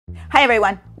Hi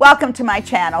everyone, welcome to my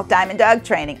channel, Diamond Dog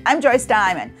Training. I'm Joyce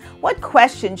Diamond. What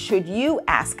questions should you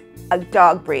ask a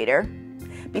dog breeder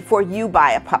before you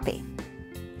buy a puppy?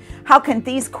 How can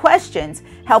these questions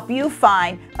help you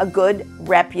find a good,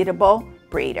 reputable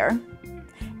breeder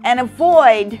and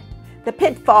avoid the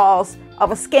pitfalls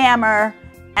of a scammer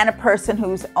and a person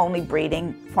who's only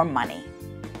breeding for money?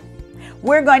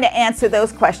 We're going to answer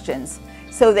those questions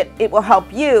so that it will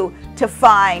help you to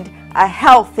find a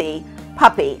healthy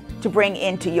puppy to bring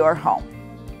into your home.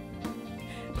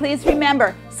 Please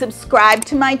remember, subscribe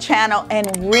to my channel and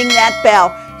ring that bell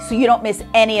so you don't miss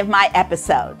any of my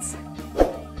episodes.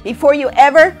 Before you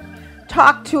ever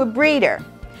talk to a breeder,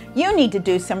 you need to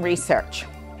do some research.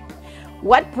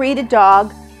 What breed of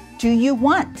dog do you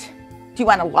want? Do you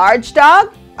want a large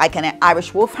dog, like an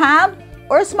Irish Wolfhound,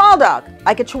 or a small dog,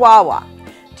 like a Chihuahua?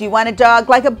 Do you want a dog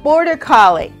like a Border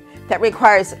Collie that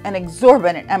requires an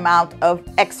exorbitant amount of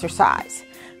exercise?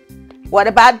 What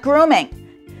about grooming?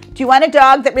 Do you want a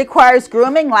dog that requires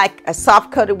grooming like a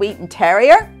soft-coated Wheaten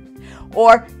Terrier?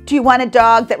 Or do you want a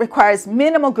dog that requires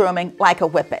minimal grooming like a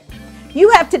Whippet? You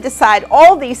have to decide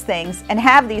all these things and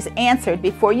have these answered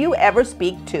before you ever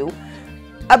speak to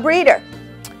a breeder.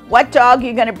 What dog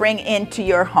you're going to bring into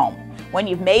your home. When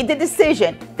you've made the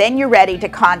decision, then you're ready to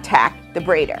contact the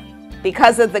breeder.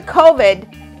 Because of the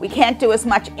COVID, we can't do as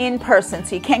much in person,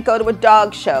 so you can't go to a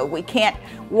dog show. We can't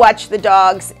watch the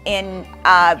dogs in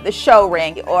the show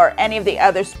ring or any of the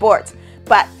other sports.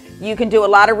 But you can do a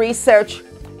lot of research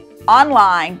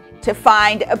online to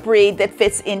find a breed that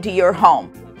fits into your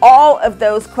home. All of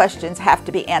those questions have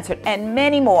to be answered and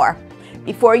many more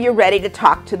before you're ready to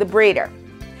talk to the breeder.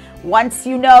 Once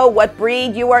you know what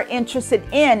breed you are interested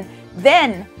in,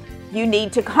 then you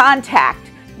need to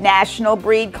contact national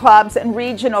breed clubs and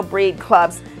regional breed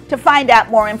clubs to find out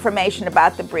more information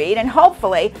about the breed and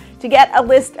hopefully to get a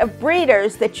list of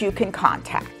breeders that you can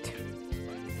contact.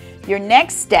 Your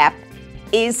next step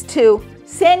is to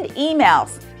send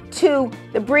emails to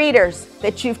the breeders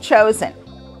that you've chosen.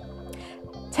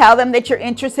 Tell them that you're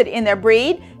interested in their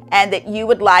breed and that you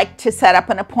would like to set up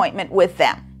an appointment with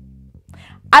them.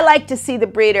 I like to see the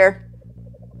breeder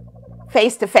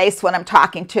face-to-face when I'm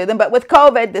talking to them, but with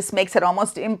COVID, this makes it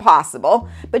almost impossible.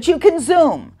 But you can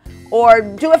Zoom or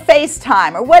do a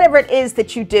FaceTime or whatever it is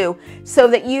that you do so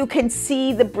that you can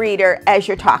see the breeder as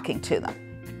you're talking to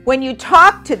them. When you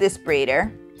talk to this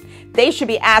breeder, they should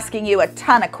be asking you a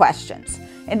ton of questions.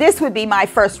 And this would be my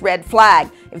first red flag.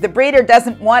 If the breeder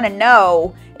doesn't want to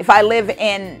know if I live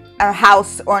in a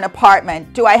house or an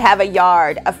apartment, do I have a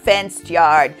yard, a fenced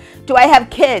yard? Do I have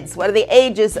kids? What are the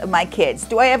ages of my kids?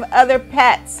 Do I have other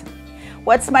pets?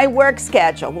 What's my work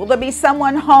schedule? Will there be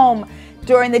someone home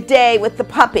during the day with the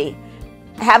puppy?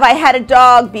 Have I had a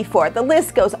dog before? The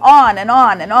list goes on and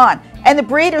on and on. And the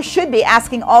breeder should be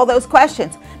asking all those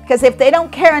questions, because if they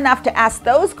don't care enough to ask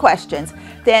those questions,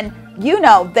 then you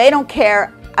know they don't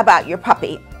care about your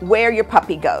puppy, where your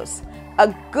puppy goes.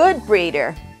 A good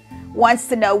breeder wants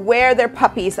to know where their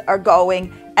puppies are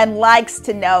going and likes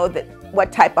to know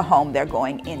what type of home they're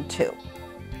going into.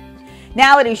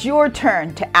 Now it is your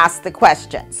turn to ask the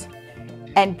questions.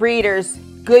 And breeders,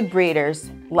 good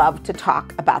breeders, love to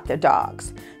talk about their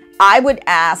dogs. I would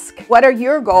ask, what are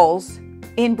your goals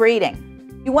in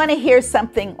breeding? You want to hear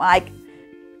something like,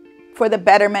 for the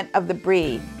betterment of the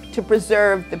breed, to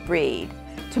preserve the breed,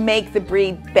 to make the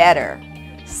breed better.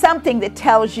 Something that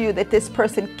tells you that this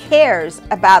person cares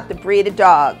about the breed of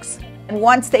dogs. And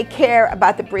once they care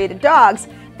about the breed of dogs,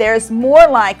 there's more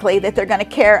likely that they're going to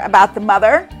care about the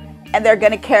mother, and they're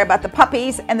going to care about the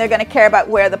puppies, and they're going to care about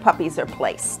where the puppies are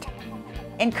placed.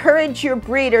 Encourage your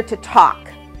breeder to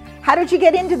talk. How did you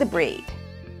get into the breed?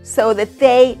 So that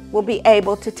they will be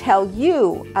able to tell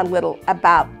you a little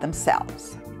about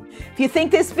themselves. If you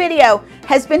think this video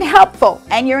has been helpful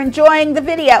and you're enjoying the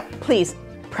video, please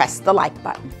press the like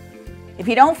button. If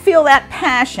you don't feel that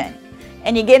passion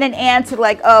and you get an answer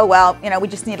like, oh, well, you know, we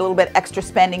just need a little bit extra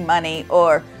spending money,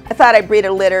 or I thought I'd breed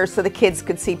a litter so the kids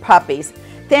could see puppies,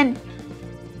 then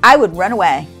I would run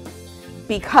away,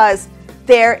 because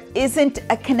there isn't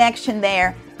a connection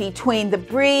there between the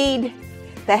breed,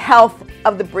 the health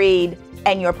of the breed,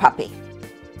 and your puppy.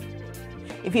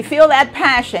 If you feel that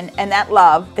passion and that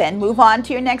love, then move on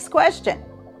to your next question.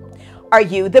 Are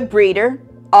you the breeder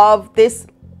of this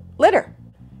litter?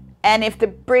 And if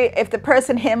the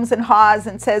person hems and haws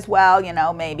and says, well, you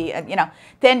know, maybe,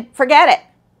 then forget it.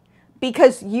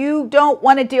 Because you don't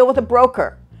want to deal with a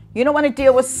broker. You don't want to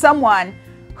deal with someone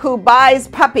who buys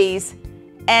puppies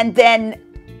and then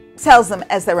sells them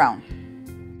as their own.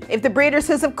 If the breeder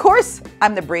says, of course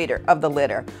I'm the breeder of the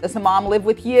litter. Does the mom live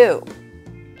with you?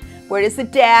 Where does the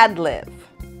dad live?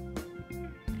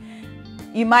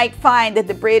 You might find that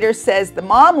the breeder says the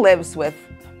mom lives with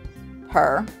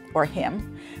her or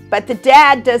him, but the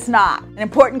dad does not. An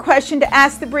important question to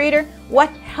ask the breeder: what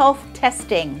health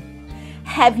testing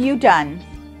have you done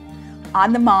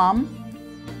on the mom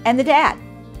and the dad?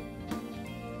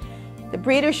 The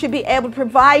breeder should be able to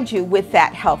provide you with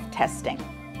that health testing.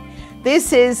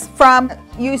 This is from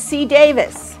UC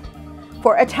Davis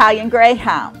for Italian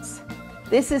Greyhounds.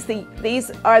 These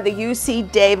are the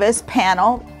UC Davis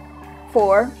panel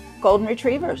for Golden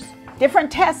Retrievers.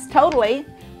 Different tests totally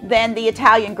than the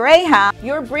Italian Greyhound.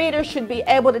 Your breeder should be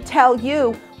able to tell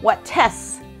you what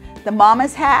tests the mom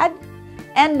has had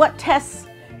and what tests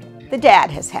the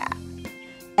dad has had,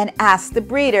 and ask the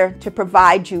breeder to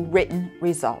provide you written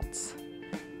results.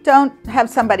 Don't have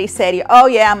somebody say to you, oh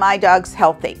yeah, my dog's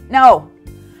healthy. No,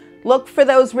 look for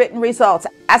those written results.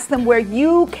 Ask them where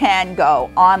you can go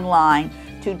online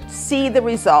to see the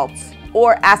results,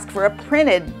 or ask for a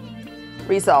printed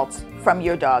results from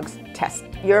your dog's test,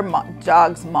 your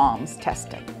dog's mom's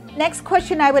testing. Next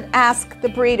question I would ask the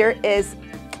breeder is,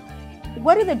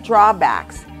 what are the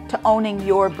drawbacks to owning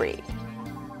your breed?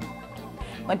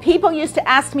 When people used to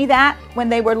ask me that when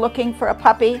they were looking for a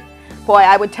puppy, boy,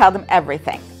 I would tell them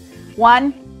everything.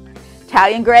 1,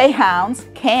 Italian Greyhounds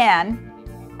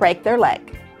can break their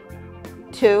leg.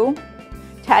 2,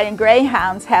 Italian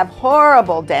Greyhounds have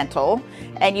horrible dental,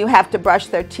 and you have to brush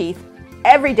their teeth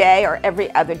every day or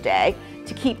every other day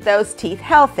to keep those teeth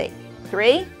healthy.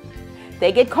 3,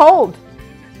 they get cold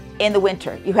in the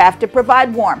winter. You have to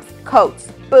provide warmth,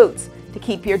 coats, boots to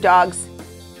keep your dogs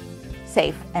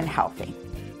safe and healthy.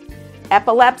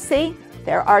 Epilepsy,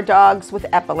 there are dogs with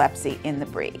epilepsy in the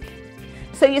breed.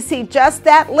 So you see, just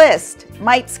that list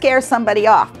might scare somebody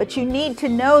off, but you need to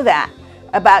know that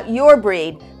about your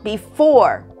breed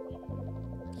before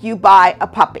you buy a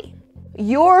puppy.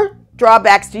 Your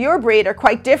drawbacks to your breed are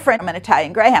quite different from an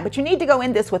Italian Greyhound, but you need to go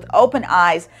in this with open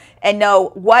eyes and know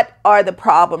what are the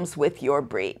problems with your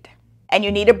breed. And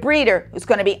you need a breeder who's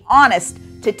going to be honest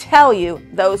to tell you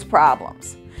those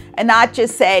problems, and not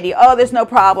just say to you, oh, there's no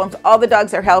problems, all the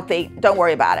dogs are healthy, don't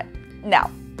worry about it. No,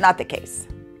 not the case.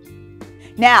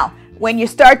 Now, when you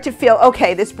start to feel,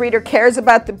 okay, this breeder cares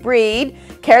about the breed,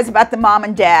 cares about the mom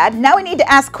and dad, now we need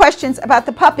to ask questions about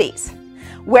the puppies.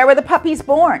 Where were the puppies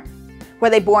born? Were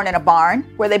they born in a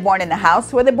barn? Were they born in the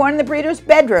house? Were they born in the breeder's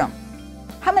bedroom?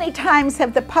 How many times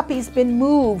have the puppies been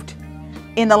moved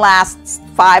in the last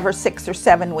 5 or 6 or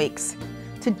 7 weeks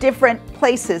to different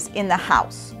places in the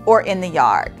house or in the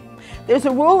yard? There's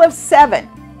a rule of 7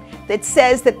 that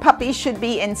says that puppies should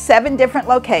be in 7 different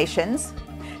locations,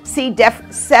 see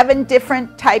 7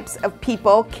 different types of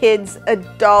people, kids,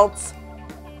 adults,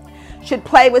 should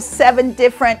play with 7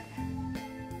 different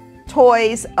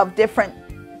toys of different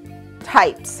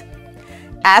types.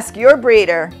 Ask your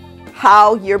breeder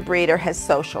how your breeder has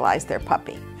socialized their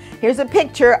puppy. Here's a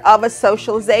picture of a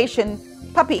socialization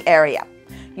puppy area.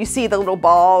 You see the little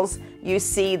balls, you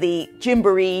see the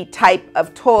gymboree type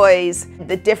of toys,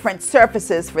 the different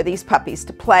surfaces for these puppies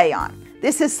to play on.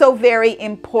 This is so very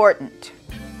important,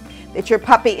 that your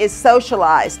puppy is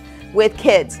socialized with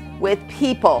kids, with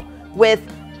people, with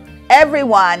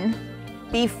everyone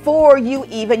before you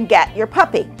even get your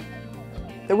puppy.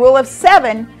 The rule of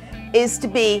 7 is to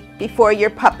be before your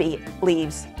puppy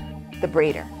leaves the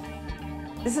breeder.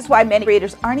 This is why many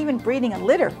breeders aren't even breeding a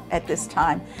litter at this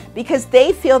time, because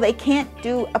they feel they can't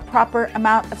do a proper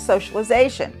amount of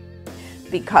socialization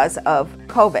because of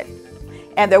COVID.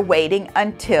 And they're waiting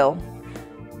until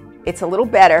it's a little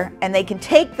better, and they can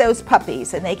take those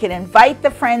puppies and they can invite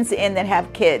the friends in that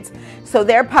have kids, so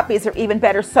their puppies are even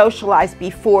better socialized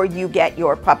before you get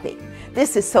your puppy.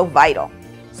 This is so vital,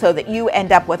 so that you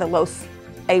end up with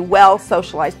a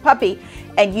well-socialized puppy,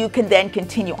 and you can then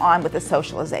continue on with the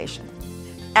socialization.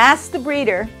 Ask the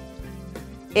breeder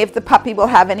if the puppy will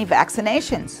have any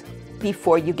vaccinations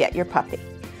before you get your puppy.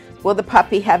 Will the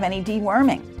puppy have any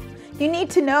deworming? You need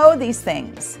to know these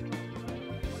things.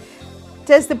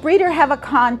 Does the breeder have a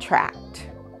contract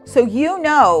so you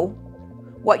know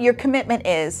what your commitment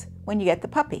is when you get the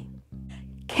puppy?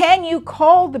 Can you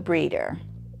call the breeder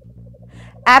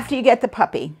after you get the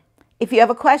puppy if you have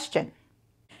a question?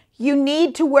 You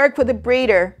need to work with a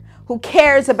breeder who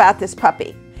cares about this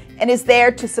puppy and is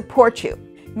there to support you.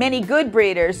 Many good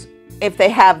breeders, if they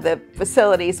have the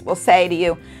facilities, will say to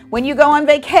you, when you go on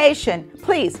vacation,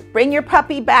 please bring your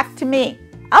puppy back to me.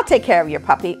 I'll take care of your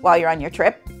puppy while you're on your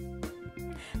trip.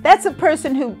 That's a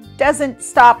person who doesn't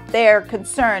stop their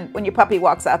concern when your puppy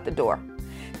walks out the door.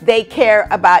 They care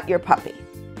about your puppy.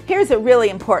 Here's a really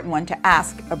important one to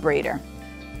ask a breeder.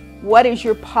 What is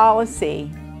your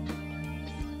policy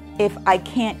if I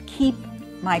can't keep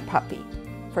my puppy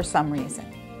for some reason.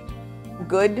 A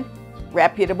good,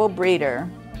 reputable breeder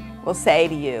will say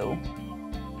to you,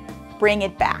 bring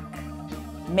it back.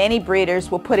 Many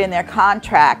breeders will put in their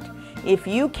contract, if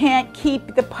you can't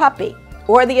keep the puppy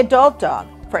or the adult dog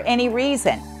for any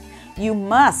reason, you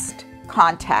must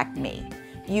contact me.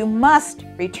 You must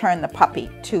return the puppy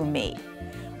to me.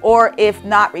 Or if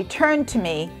not returned to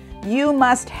me, you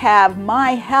must have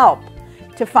my help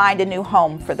to find a new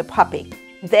home for the puppy.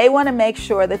 They want to make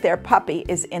sure that their puppy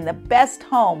is in the best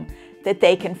home that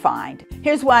they can find.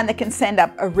 Here's one that can send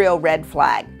up a real red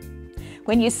flag.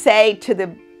 When you say to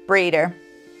the breeder,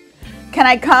 can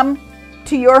I come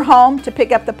to your home to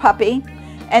pick up the puppy?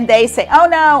 And they say, oh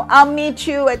no, I'll meet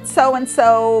you at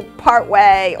so-and-so part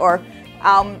way, or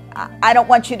I don't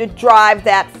want you to drive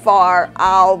that far.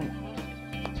 I'll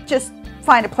just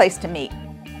find a place to meet.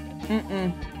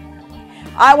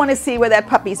 I want to see where that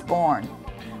puppy's born.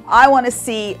 I want to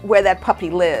see where that puppy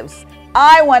lives.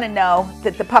 I want to know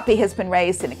that the puppy has been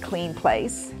raised in a clean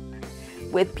place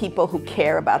with people who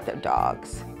care about their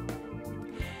dogs.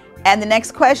 And the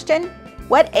next question,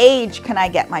 what age can I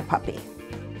get my puppy?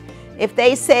 If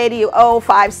they say to you, oh,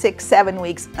 5, 6, 7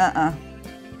 weeks,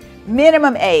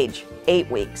 minimum age,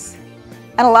 8 weeks.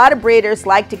 And a lot of breeders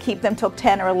like to keep them till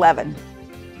 10 or 11.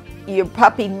 Your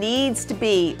puppy needs to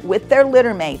be with their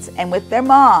litter mates and with their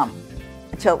mom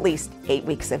until at least 8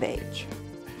 weeks of age.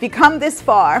 If you come this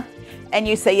far and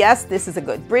you say, yes, this is a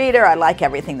good breeder, I like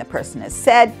everything the person has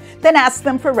said, then ask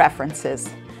them for references.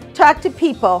 Talk to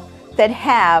people that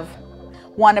have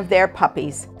one of their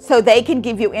puppies so they can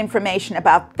give you information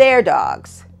about their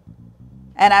dogs.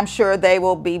 And I'm sure they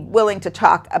will be willing to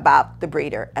talk about the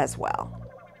breeder as well.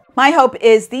 My hope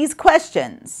is these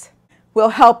questions will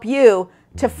help you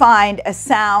to find a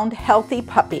sound, healthy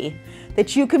puppy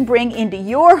that you can bring into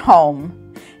your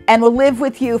home and will live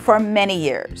with you for many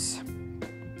years.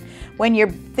 When you're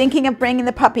thinking of bringing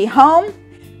the puppy home,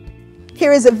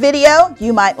 here is a video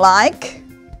you might like.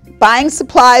 Buying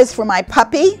supplies for my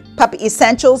puppy, puppy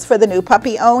essentials for the new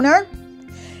puppy owner,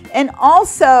 and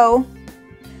also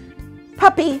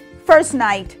puppy first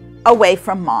night away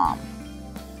from mom.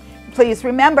 Please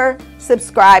remember,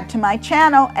 subscribe to my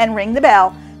channel and ring the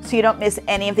bell so you don't miss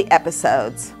any of the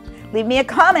episodes. Leave me a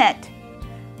comment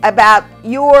about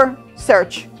your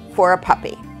search for a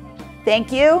puppy.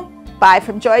 Thank you. Bye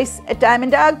from Joyce at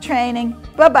Diamond Dog Training.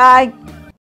 Bye-bye.